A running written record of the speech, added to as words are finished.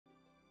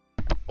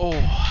Oh,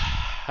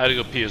 I had to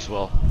go pee as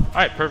well.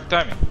 Alright, perfect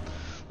timing.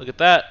 Look at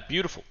that.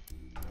 Beautiful.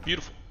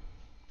 Beautiful.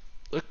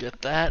 Look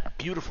at that.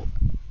 Beautiful.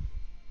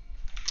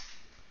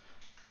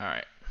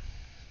 Alright.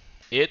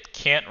 It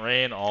Can't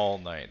Rain All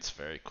Night. It's a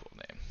very cool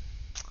name.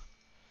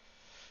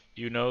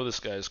 You know this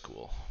guy's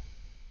cool.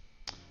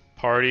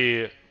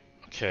 Party.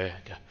 Okay.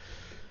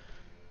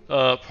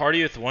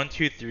 Party with 1,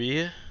 2,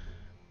 3.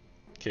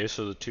 Okay,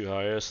 so the two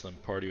highest, then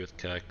party with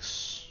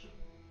Kex.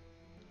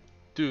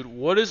 Dude,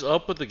 what is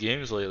up with the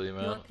games lately,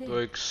 man? They're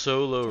like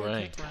so low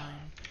rank.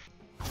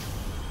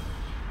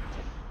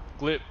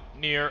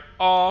 Glipnir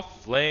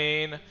off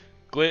lane.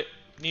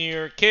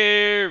 Glipnir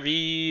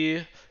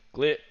carry.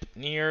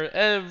 Glipnir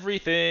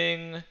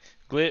everything.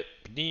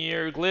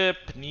 Glipnir.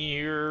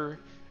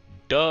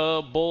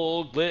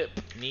 Double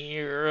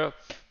Glipnir.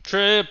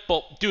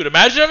 Triple. Dude,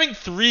 imagine having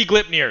 3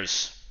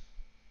 Glipnirs.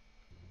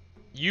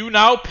 You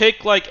now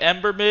pick like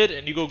Ember mid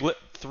and you go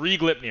 3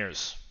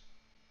 Glipnirs.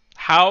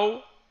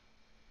 How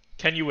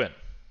can you win?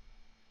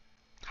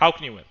 How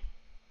can you win?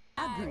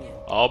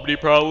 Obdi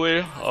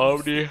probably.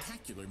 Obdi.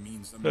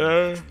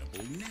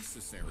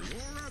 Necessary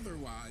or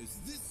otherwise,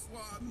 this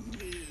one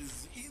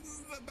is in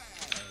the bag.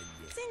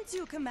 Since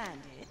you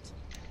command it.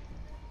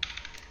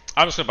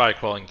 I'm just gonna buy a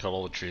quelling and cut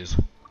all the trees.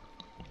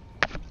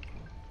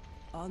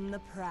 On the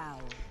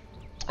prowl.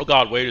 Oh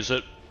god, wait, is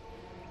it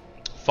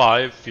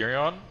 5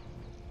 Furion?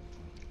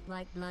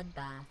 Like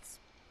bloodbaths.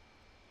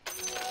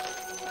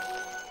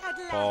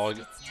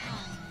 Pog.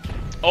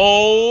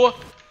 Oh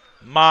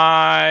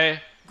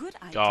my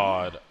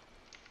god.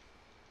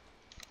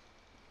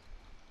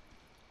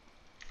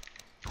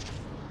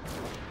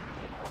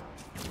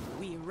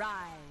 We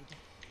ride.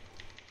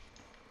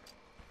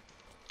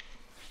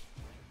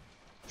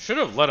 Should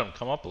have let him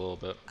come up a little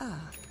bit.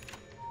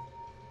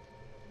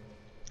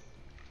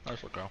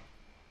 Nice look, girl.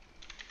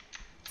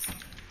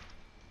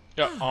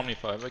 Yeah, Omni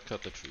 5, I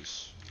cut the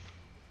trees.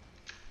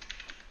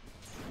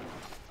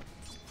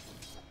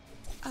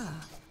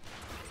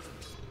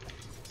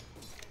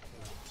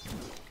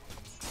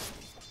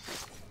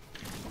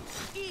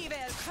 Evil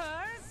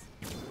curse.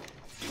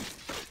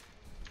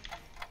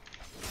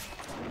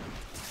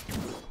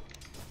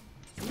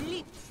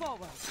 Leap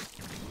forward.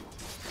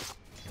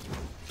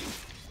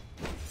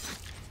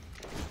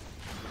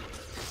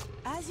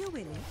 As you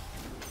will. Do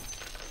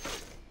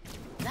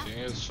you think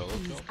it's solo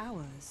kill?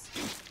 Ours.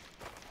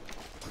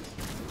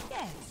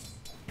 Yes.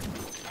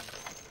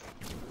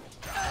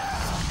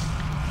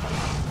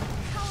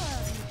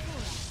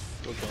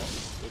 Go kill him.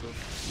 Go.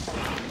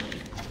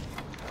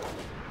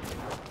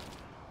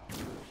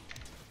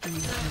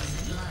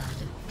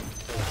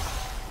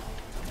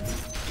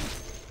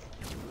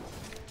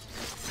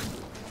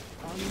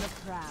 On the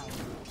prowl.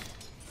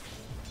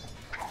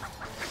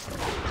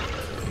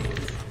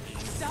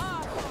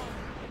 Start.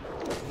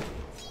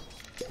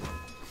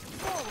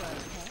 Forward,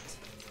 pet.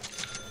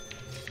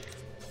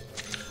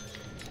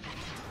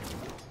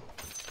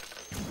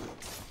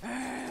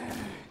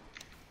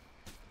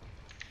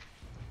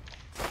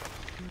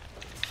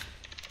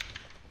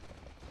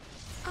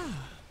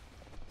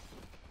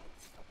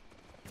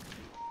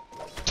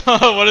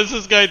 What is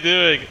this guy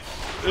doing?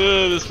 Ugh,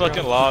 this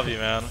fucking lobby,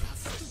 man.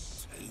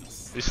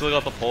 We still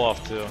got the pull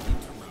off too.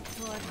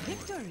 For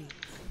victory.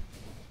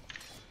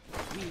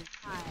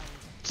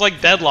 It's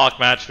like deadlock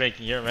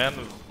matchmaking here, man.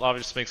 The lobby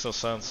just makes no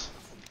sense.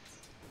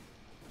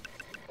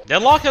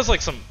 Deadlock has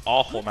like some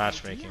awful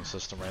matchmaking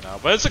system right now,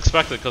 but it's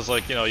expected because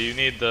like you know you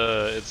need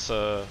the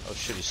oh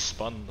shit, he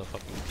spun the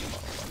fucking.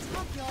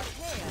 Tuck your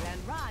tail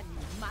and run,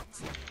 you mutt.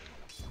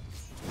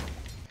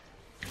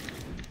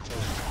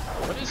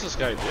 What is this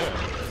guy doing?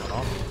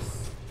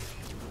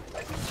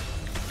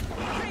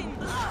 Bring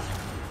blood.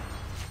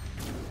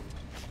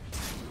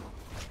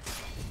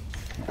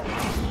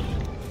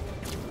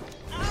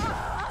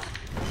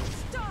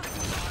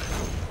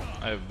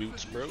 I have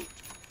boots, bro.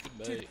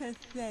 Goodbye.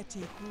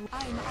 Pathetic.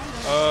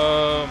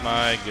 Oh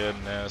my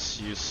goodness,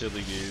 you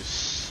silly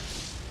goose.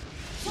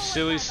 You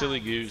silly, silly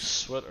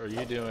goose. What are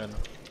you doing?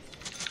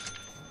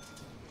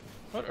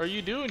 What are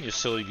you doing, you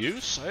silly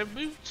goose? I have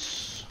boots.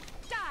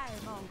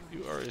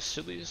 You are a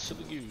silly,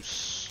 silly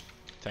goose.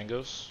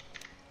 Tangos?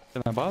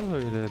 На базу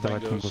или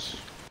давать тунгус?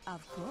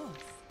 Of course.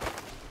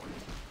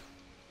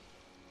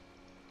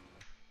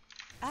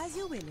 As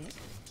you will it.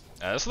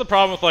 Yeah, this is the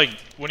problem with like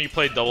when you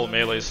play double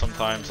melee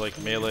sometimes, like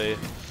melee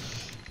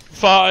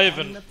 5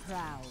 and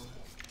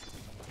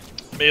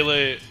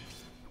melee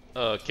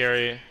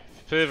carry. If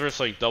you play versus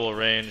like double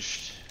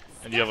ranged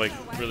and you have like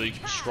really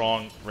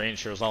strong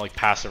range heroes, not like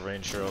passive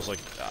range heroes, like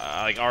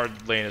our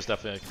lane is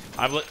definitely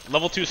I'm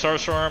level 2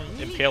 Starstorm,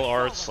 Impale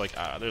Arts, like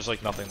there's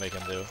like nothing they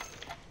can do.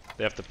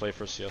 They have to play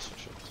for CS and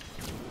shit.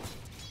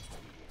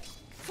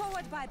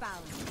 Forward by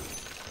bound.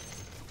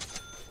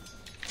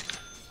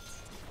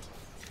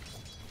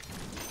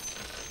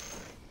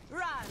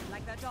 Run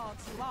like the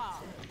dogs you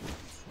are.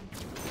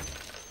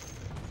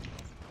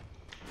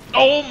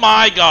 Oh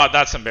my god,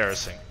 that's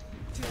embarrassing.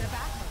 To the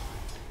battle.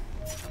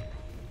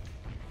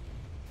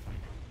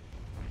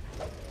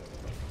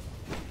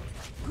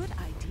 Good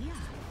idea.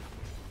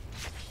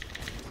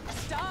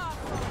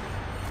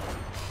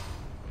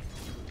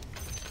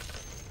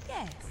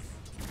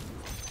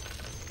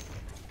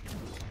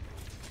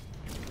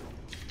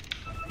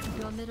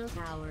 middle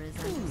tower is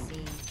under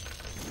siege.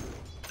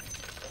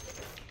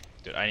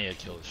 Dude, I need to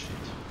kill this shit.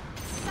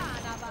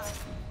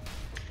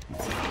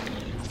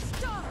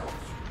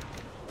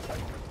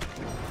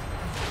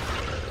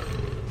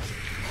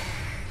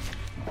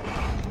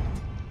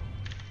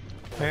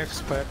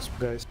 Experts,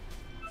 guys.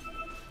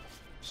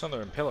 It's on the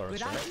Impaler,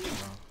 Good right? idea.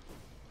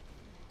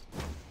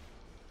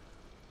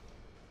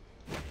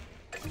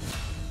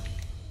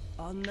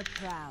 On the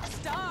prowl.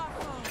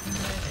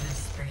 Murder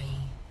spree.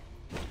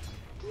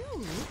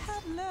 You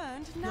have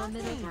learned Your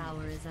middle nothing.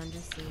 tower is under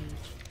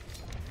siege.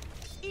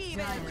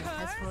 Even Zion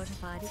has curse.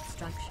 fortified its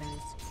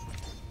structures.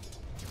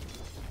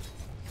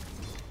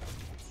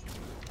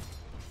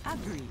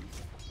 Agreed.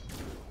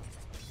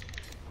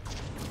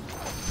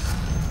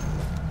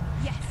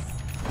 Yes.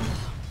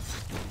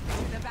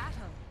 To the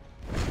battle.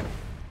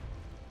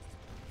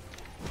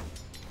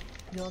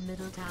 Your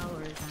middle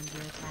tower is under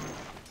attack.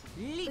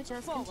 Leap But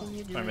just forward.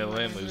 continue doing My middle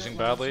lane whatever losing it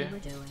was badly? you were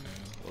doing.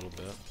 A little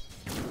bit.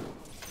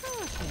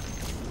 Okay.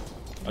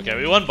 Okay,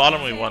 we won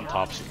bottom, we won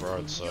top super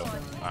hard, so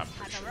I'm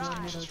pretty sure. Your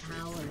middle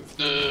tower is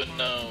under attack.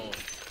 No.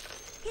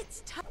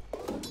 It's time.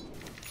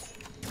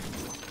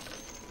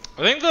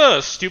 I think the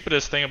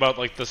stupidest thing about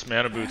like this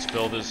mana boots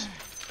build is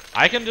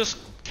I can just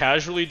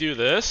casually do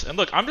this, and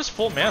look, I'm just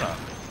full mana.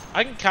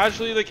 I can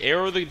casually like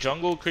arrow the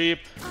jungle creep.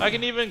 I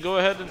can even go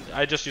ahead and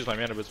I just use my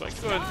mana boots, but I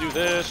can go ahead and do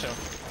this. You know,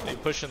 they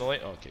push in the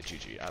lane. Oh, okay,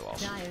 GG, I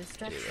lost. Dire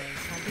structures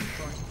have been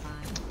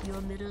fortified.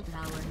 Your middle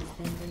tower has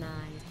been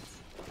denied.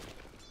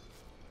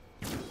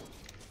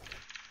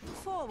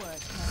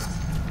 Forward.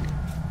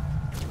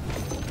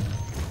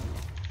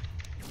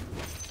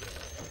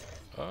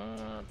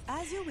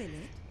 As you will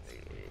it.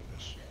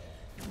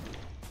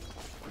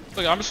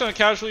 Look, I'm just gonna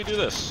casually do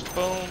this.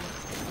 Boom,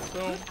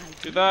 boom,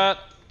 do that.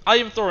 I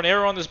even throw an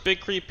arrow on this big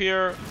creep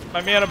here.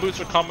 My mana boots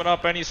are coming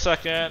up any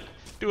second.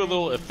 Do a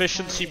little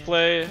efficiency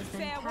play.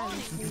 Fair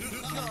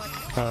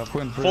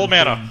warning. Full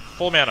mana,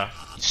 full mana.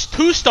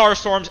 2 star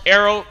storms,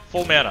 arrow,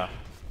 full mana.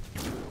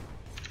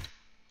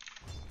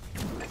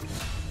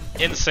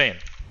 Insane,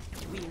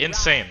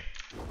 insane.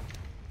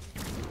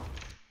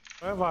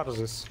 Where was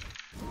this?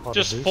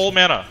 Just full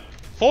mana.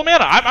 Full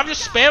mana. I'm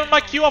just spamming my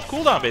Q off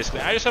cooldown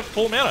basically. I just have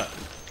full mana.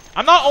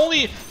 I'm not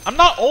only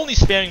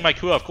spamming my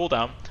Q off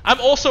cooldown,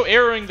 I'm also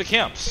arrowing the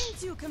camps.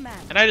 Since you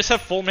command. And I just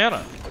have full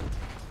mana.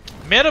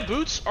 Mana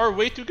boots are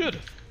way too good.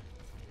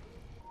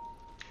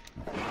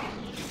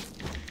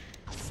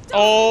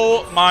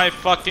 Oh my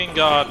fucking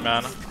god,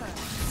 man. I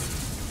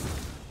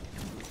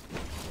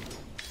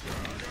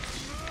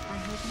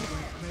hope you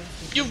weren't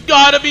roasted. You've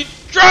gotta be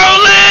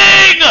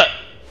trolling!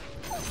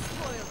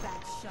 Spoil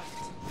that shot.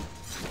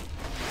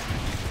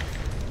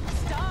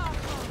 Star.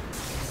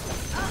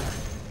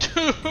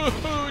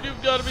 Dude,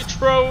 you've gotta be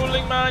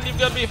trolling, man. You've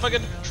gotta be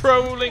fucking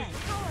trolling.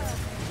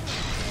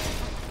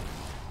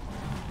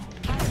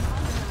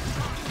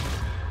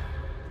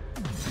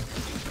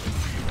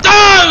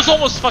 Ah, it was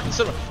almost fucking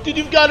silver. Dude,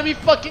 you've gotta be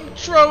fucking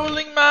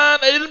trolling, man.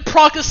 I didn't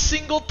proc a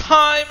single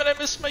time and I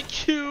missed my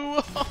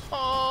Q.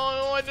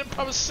 Oh, I didn't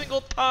proc a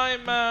single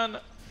time, man.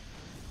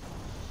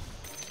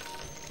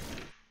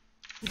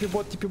 TP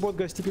bot,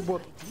 guys, TP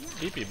bot.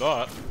 TP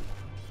bot.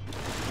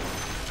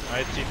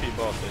 I TP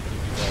bot, I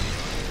TP bot.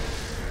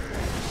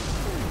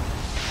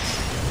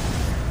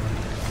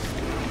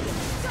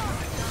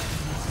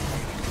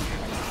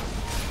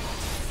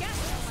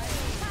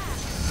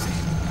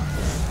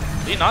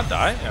 Did he not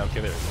die? Yeah, okay,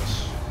 there he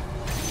goes.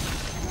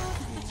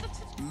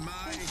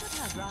 My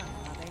Have run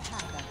while they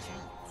had that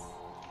chance.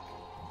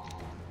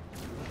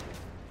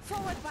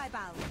 Forward by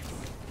balance.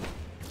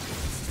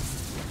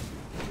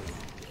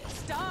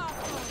 Star.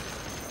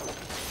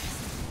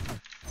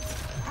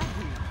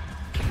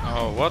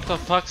 Oh, what the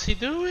fuck's he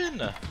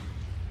doing?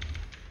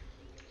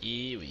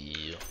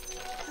 Ew.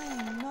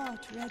 I'm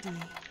not ready.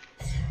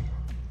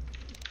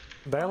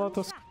 Дай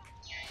Lotus.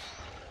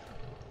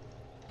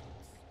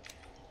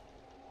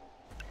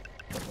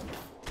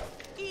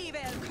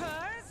 Evil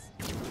curse.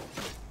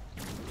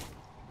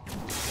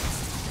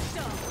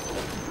 Stop.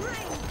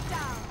 Bring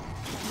down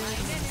my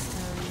enemy.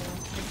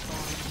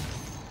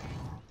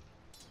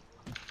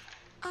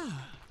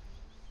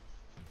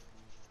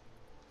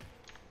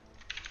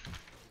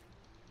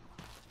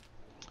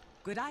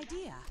 Good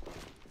idea.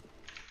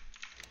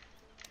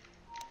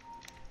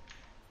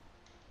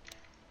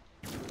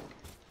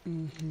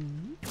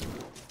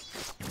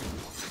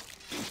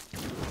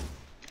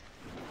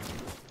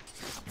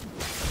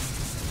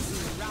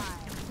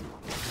 Right.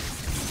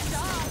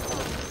 Stop.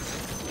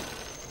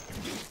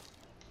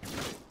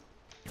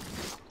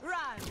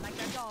 Run like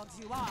the dogs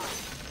you are.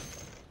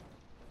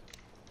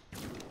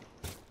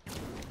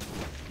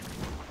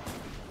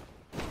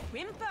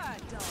 Whimper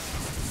dog.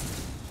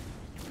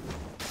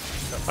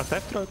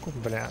 Оставь тройку,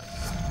 бля.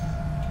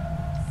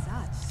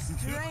 Such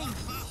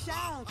strength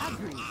shall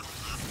agree.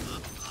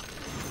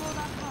 For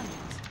the hunt.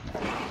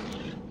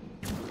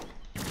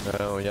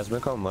 Я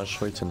замыкал,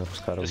 можешь выйти на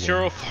Пускару. This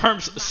hero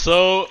farms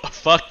so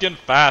fucking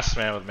fast,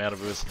 man, with mana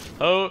boost.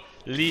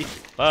 Holy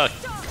fuck.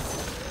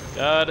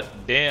 God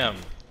damn.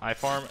 I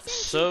farm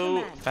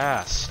so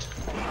fast.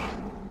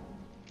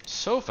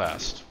 So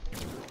fast.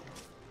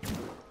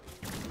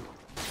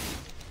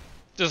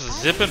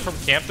 Just zipping from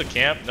camp to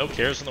camp, no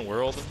cares in the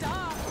world.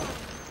 Stop.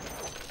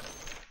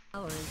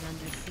 Tower is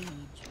under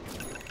siege.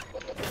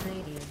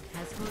 Radiant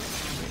has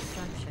fortified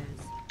structures.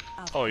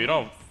 Oh, you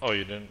don't. Oh,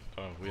 you didn't.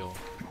 Oh, wheel.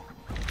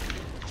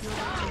 Your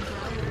bottom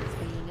tower is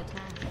being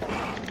attacked.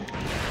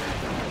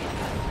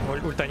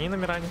 Ультани на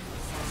Миране.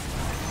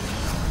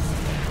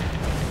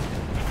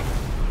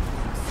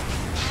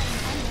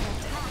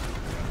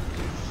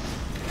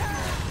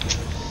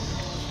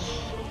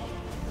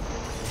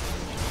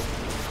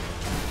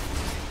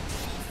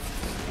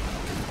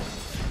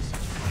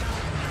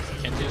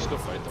 Can't you just go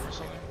fight them or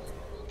something?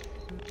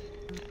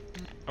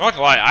 I'm not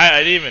gonna lie, I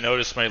didn't even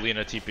notice my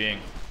Lina TPing.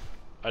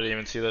 I didn't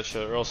even see that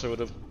shit, or else I would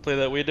have played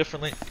that way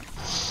differently.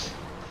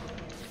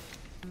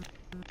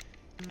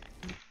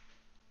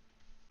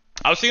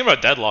 I was thinking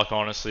about Deadlock,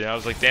 honestly. I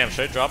was like, damn,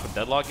 should I drop a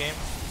Deadlock game?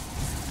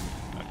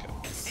 Okay.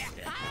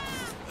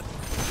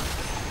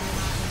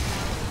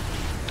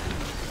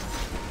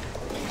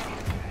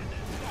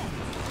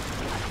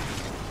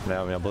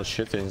 Бля, у меня был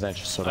щит, я не знаю,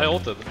 что с I уроном.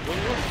 ulted.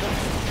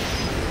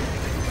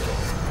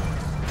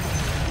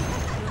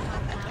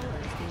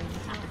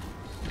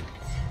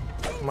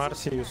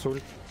 Марси,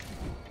 Юсуль.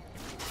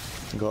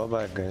 Go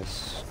back,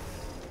 guys.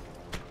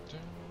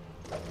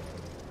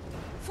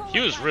 He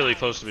was really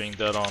close to being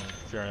dead on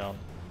Furion.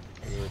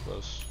 Really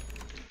close.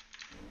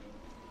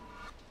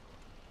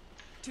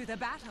 To the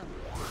battle.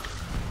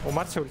 У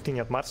Марси ульты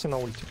нет, Марси на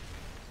ульте.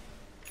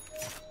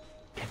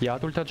 Я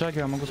от ульта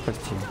Джаги могу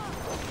спасти.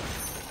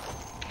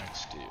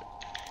 Next to you.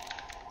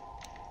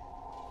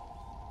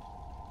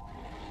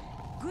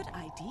 Good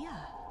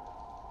idea.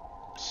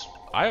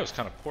 Io's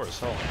kind of poor as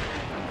hell.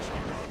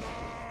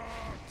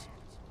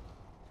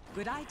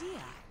 Good idea.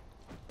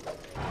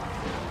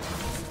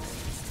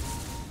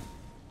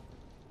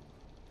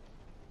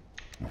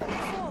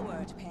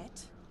 Forward,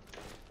 pet.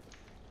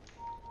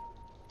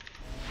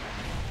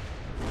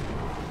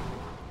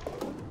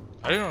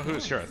 I didn't know who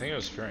was here. I think it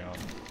was Furion.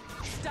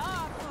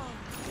 Stop.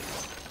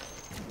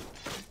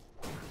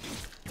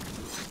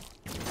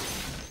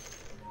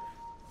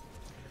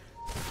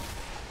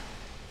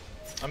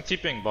 I'm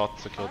TPing bot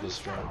to kill this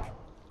drone.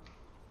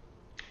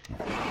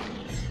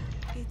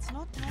 It's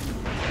not time.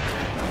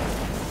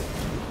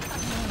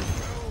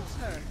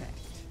 Perfect.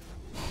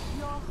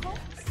 Your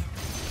hopes.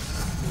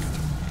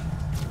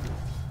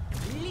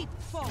 Leap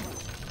forward.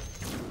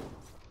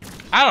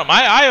 I don't know,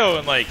 my IO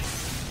and like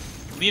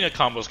Lina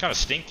combo is kind of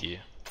stinky.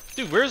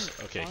 Dude, where's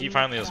okay? He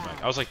finally has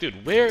mech. I was like,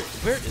 dude, where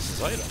is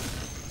his item?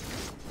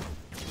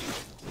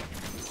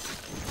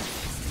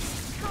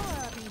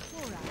 Tower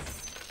before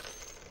us.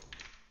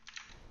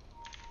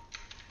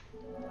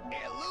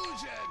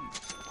 Illusion!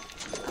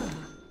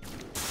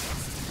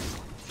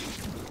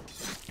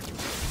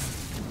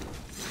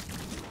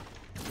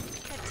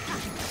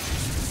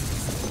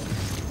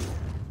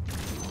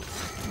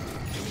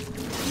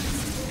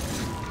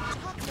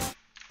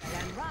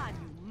 Then run,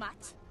 you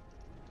mutt.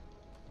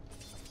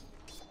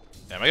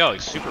 Damn, I got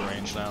like super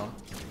range now.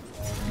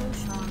 Your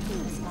shock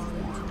has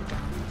fallen to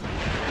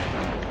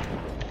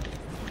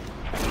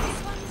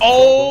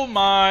Oh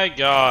my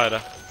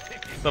god.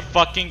 The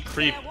fucking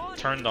creep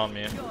turned on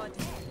me. Your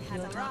death has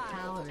Your top arrived.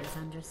 tower is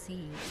under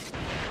siege.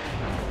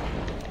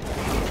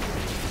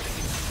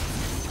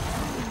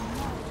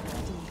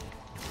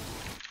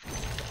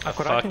 The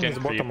Аккуратнее, fucking с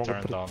бота creep могут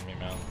turned прийти. on me,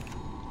 man.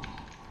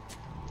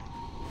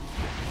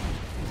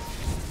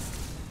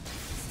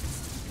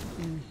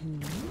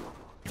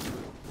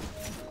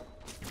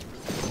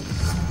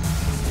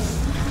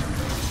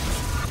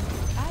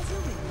 As you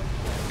will.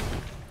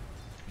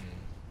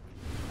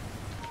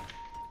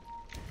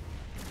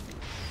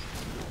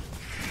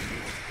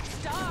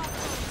 Stop.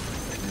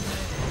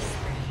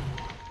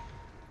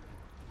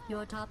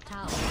 Your top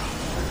tower.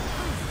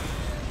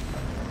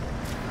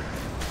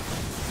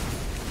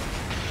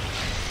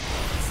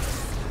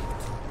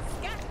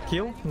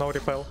 Kill, no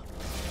repel.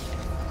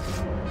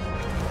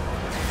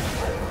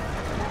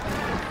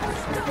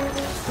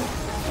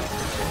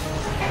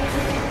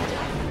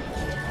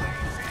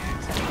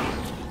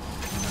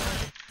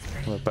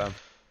 ВП.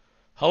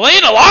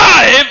 Helene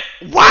alive?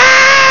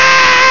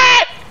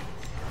 What?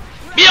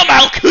 Mia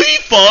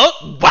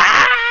Malkufa?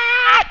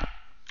 What?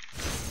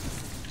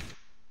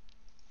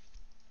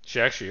 She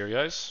actually here,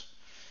 guys?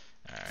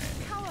 Alright.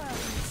 Tower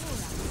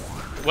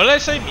before us. What did I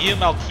say? Mia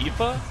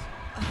Malkifa?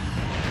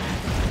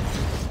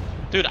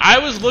 Dude, I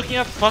was looking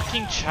at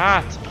fucking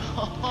chat.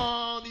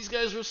 Oh, these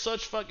guys were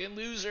such fucking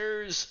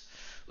losers.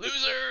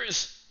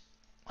 Losers!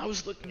 I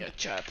was looking at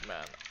chat,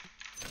 man.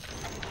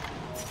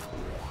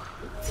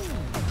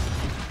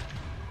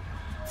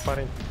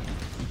 Парень.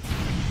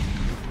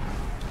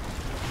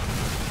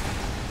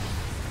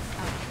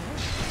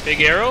 Big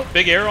arrow?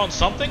 Big arrow on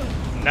something?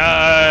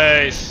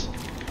 Nice!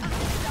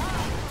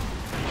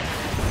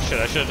 Shit,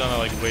 I should have done that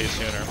like way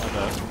sooner. My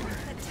bad.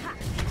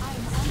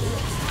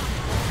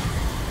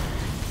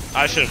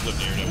 I should have flipped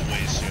near it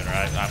way sooner.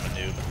 I'm a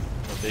noob.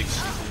 I'm a big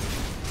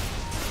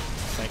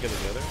tank it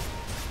together.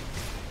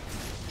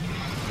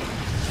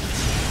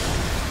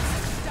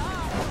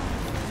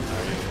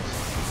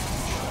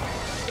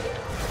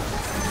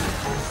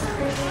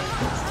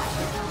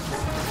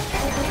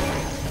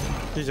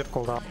 Teaser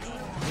cooldown.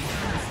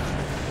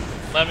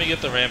 Let me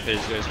get the rampage,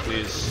 guys,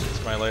 please.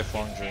 It's my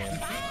lifelong dream.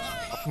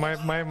 My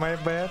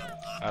bad.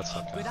 That's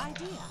okay. Good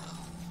idea.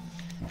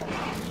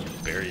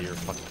 Bury your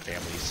fucking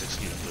family 6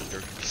 feet under the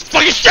dirt.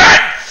 Fucking shit!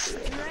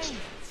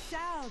 Strength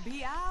shall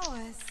be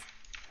ours.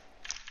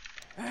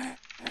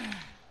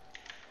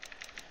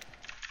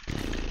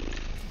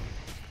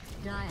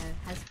 Dire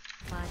has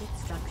fortified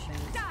its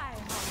structures. Die,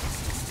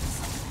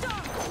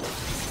 Stop.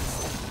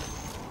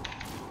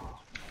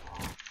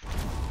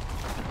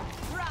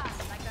 Run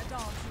like the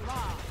dogs you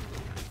are.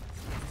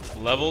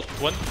 Level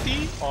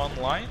 20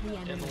 online The in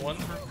enemy's one.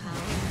 top power.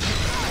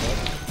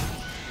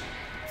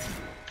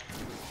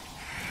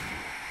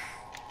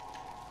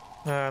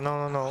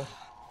 No.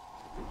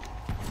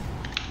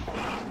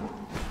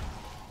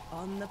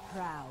 On the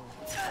prowl.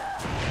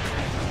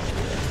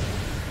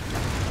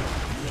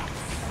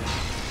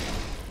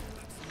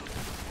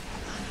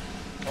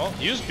 Well,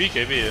 use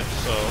BKB,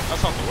 so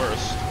that's not the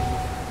worst.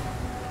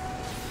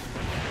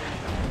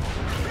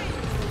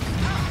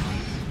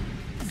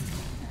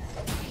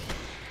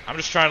 I'm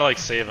just trying to like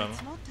save him.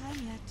 It's not time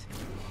yet.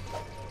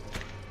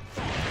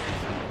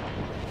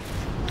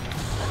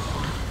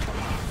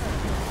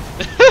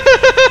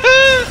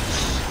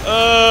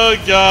 Oh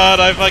god,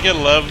 I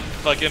fucking love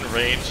fucking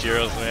range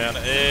heroes, man.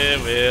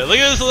 Look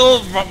at this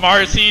little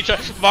Marcy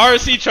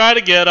trying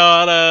to get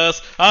on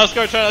us.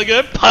 Oscar trying to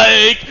get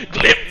Pike,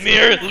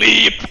 Glipnir,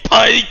 Leap,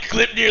 Pike,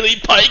 Glipnir,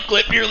 Leap, Pike,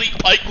 Glipnir, Leap,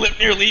 Pike,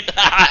 Glipnir, Leap.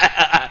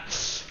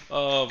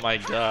 Oh my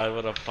god,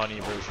 what a funny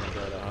version of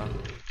that, huh?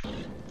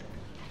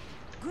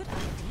 Good idea.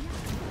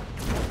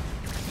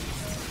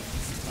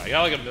 I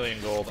got like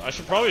 1,000,000 gold. I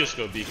should probably just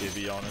go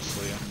BKB,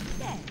 honestly.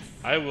 Yes.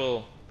 I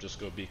will just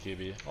go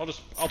BKB. I'll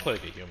play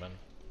like a human.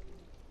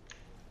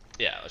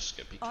 Yeah, let's just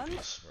get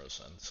BKBs for us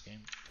in this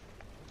game.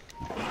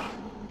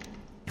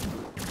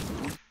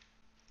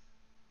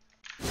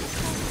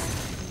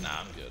 Nah,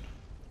 I'm good.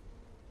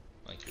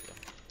 Thank you.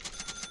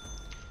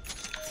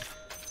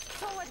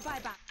 Forward by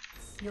back.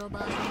 Your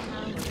bottom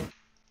tower.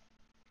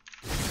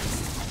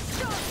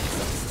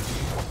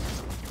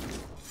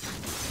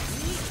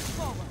 Leap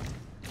forward.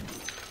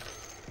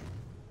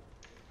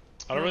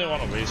 I don't really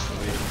want to waste the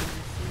lead.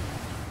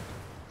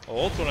 I'll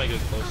ult when I get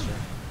closer.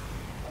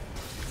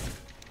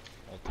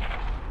 Ult.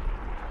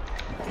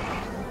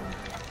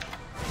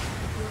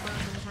 Your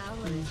bottom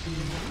tower is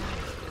being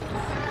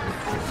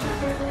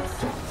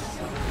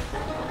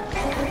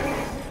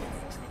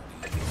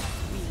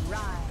We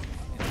ride.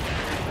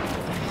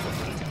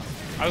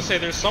 I would say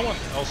there's someone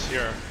else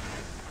here.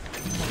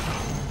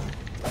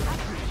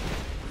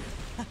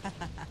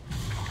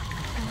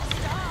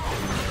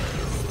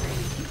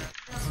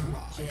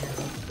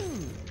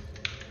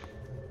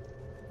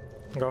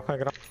 Go high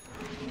ground.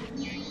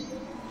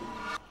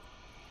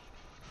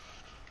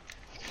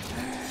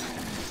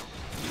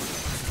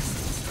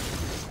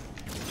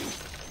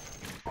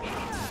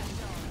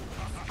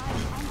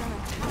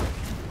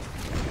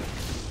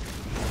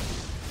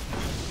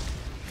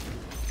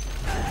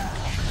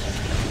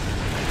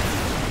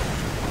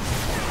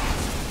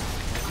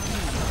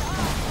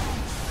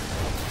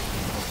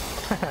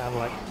 I'm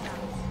like,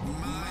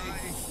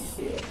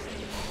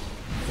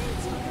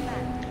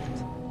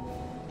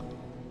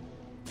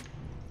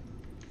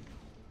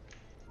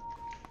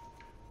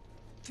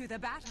 To the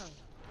battle.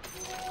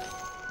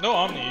 No,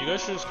 Omni, you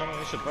guys should just come and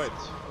we should fight.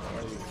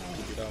 Why do you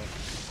keep it down?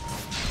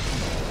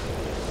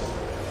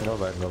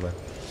 Go back.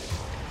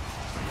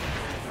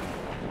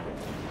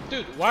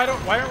 Dude, why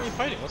aren't we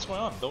fighting? What's going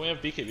on? Don't we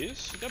have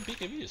BKBs? We got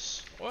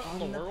BKBs. What in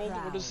the world?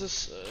 What is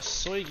this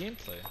soy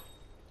gameplay?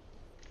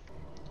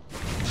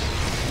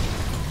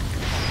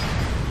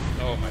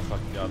 Oh my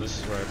fucking god, this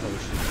is where I probably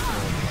should go.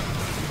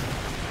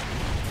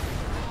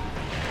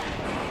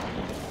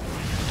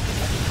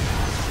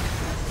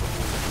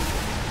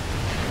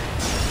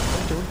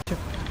 ulti.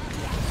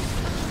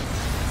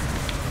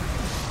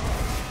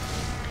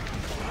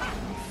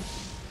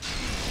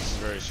 This is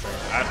very strange.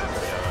 I have to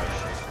go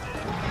actually.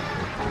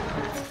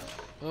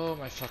 Oh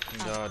my fucking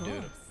god,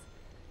 dude.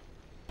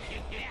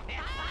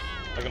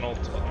 I can ult.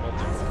 Oh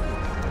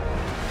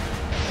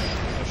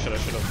shit, I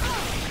should have.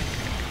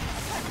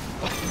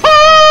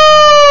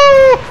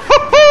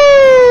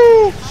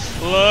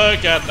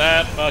 Look at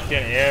that fucking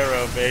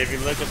arrow, baby.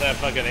 Look at that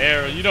fucking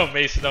arrow. You know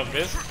Mason don't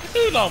miss.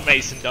 You know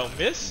Mason don't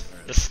miss.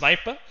 The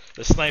sniper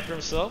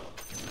himself.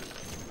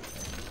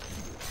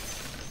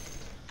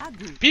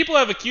 Agreed. People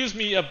have accused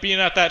me of being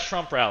at that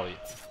Trump rally.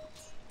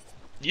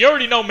 You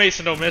already know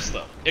Mason don't miss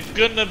though. It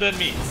couldn't have been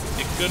me.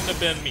 It couldn't have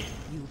been me.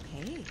 You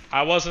pay.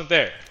 I wasn't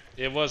there.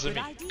 It wasn't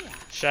Good me. idea.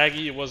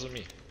 Shaggy, it wasn't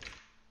me.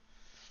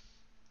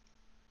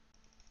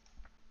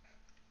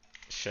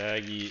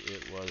 Shaggy,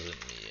 it wasn't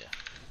me.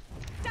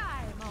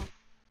 Diamond.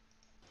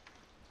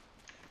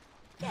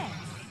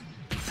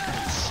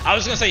 Yes. I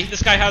was gonna say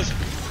this guy has.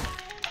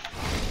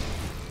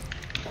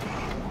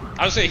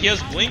 I would say he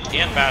has Blink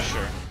and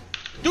Basher.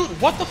 Dude,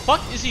 what the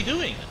fuck is he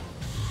doing?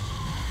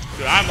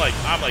 Dude, I'm like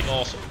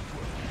awesome.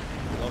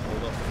 Hold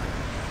up.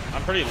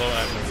 I'm pretty low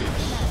at movies.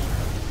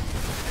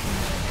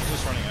 He's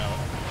just running out.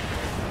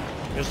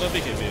 Here's what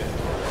they could be.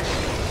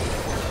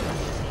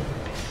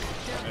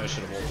 Maybe I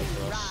should have ulted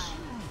for us.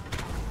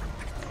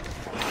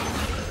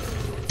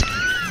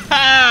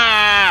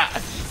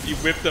 Ha! You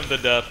whipped him to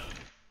death.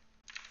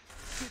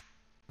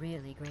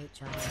 Really great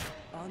job.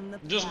 On the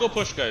Just go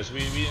push, guys. We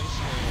instantly.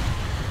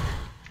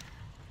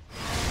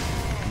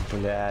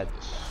 Блядь.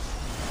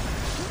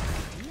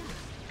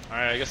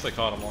 Alright, I guess they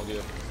caught him all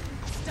good.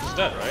 He's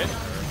dead, right?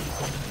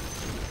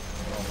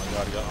 Oh my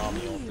god, he got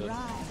Omni ulted.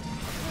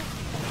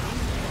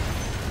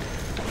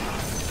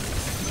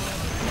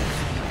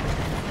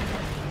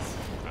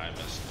 I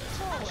missed it.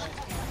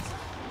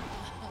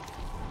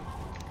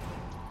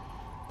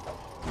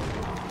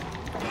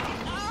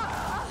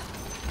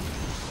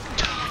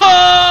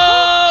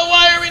 Oh,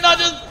 why are we not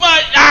just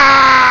fighting? Ah!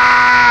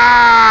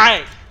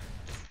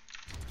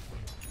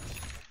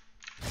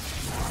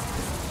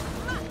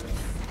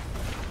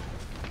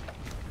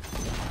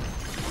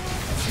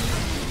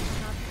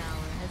 Top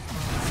tower has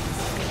fallen.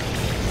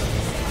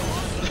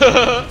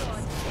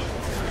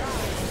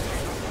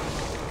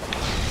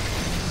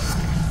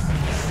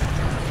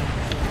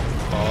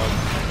 Bog.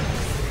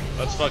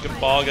 Let's fucking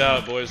bog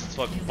out, boys. Let's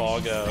fucking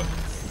bog out. The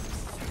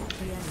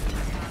enemy's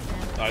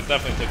top tower. I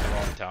definitely took the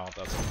wrong talent.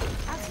 That's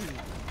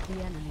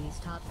The enemy's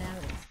top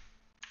barracks.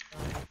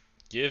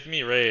 Give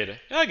me raid.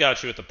 Yeah, I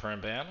got you with the perm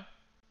ban.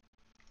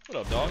 What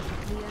up, dog? The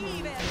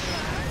enemy's top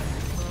barracks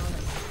has fallen.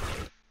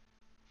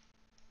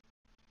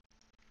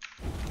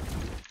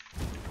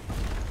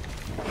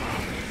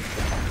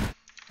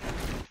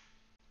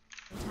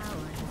 The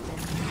tower has been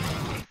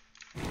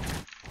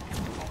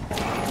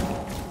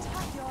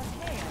Tuck your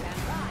tail and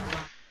run.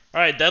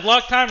 Alright,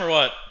 deadlock time or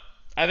what?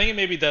 I think it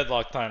may be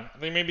deadlock time. I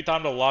think it may be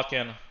time to lock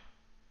in.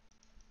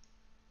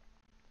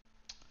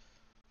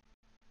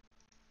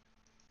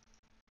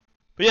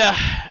 But yeah,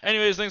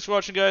 anyways, thanks for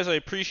watching, guys. I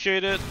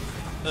appreciate it.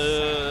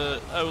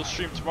 I will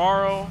stream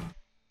tomorrow.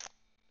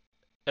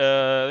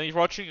 Thanks for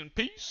watching, and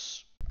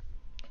peace.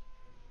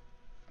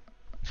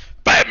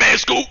 Batman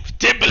Scoop,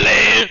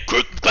 Timberland,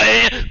 Crooked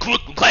Clan,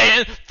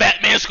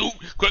 Fat Man Scoop,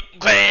 Crooked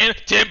Clan,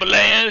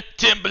 Timberland,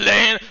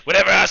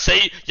 whatever I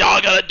say,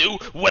 y'all gotta do,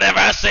 whatever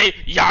I say,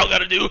 y'all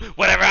gotta do,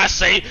 whatever I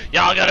say,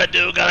 y'all gotta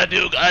do, do.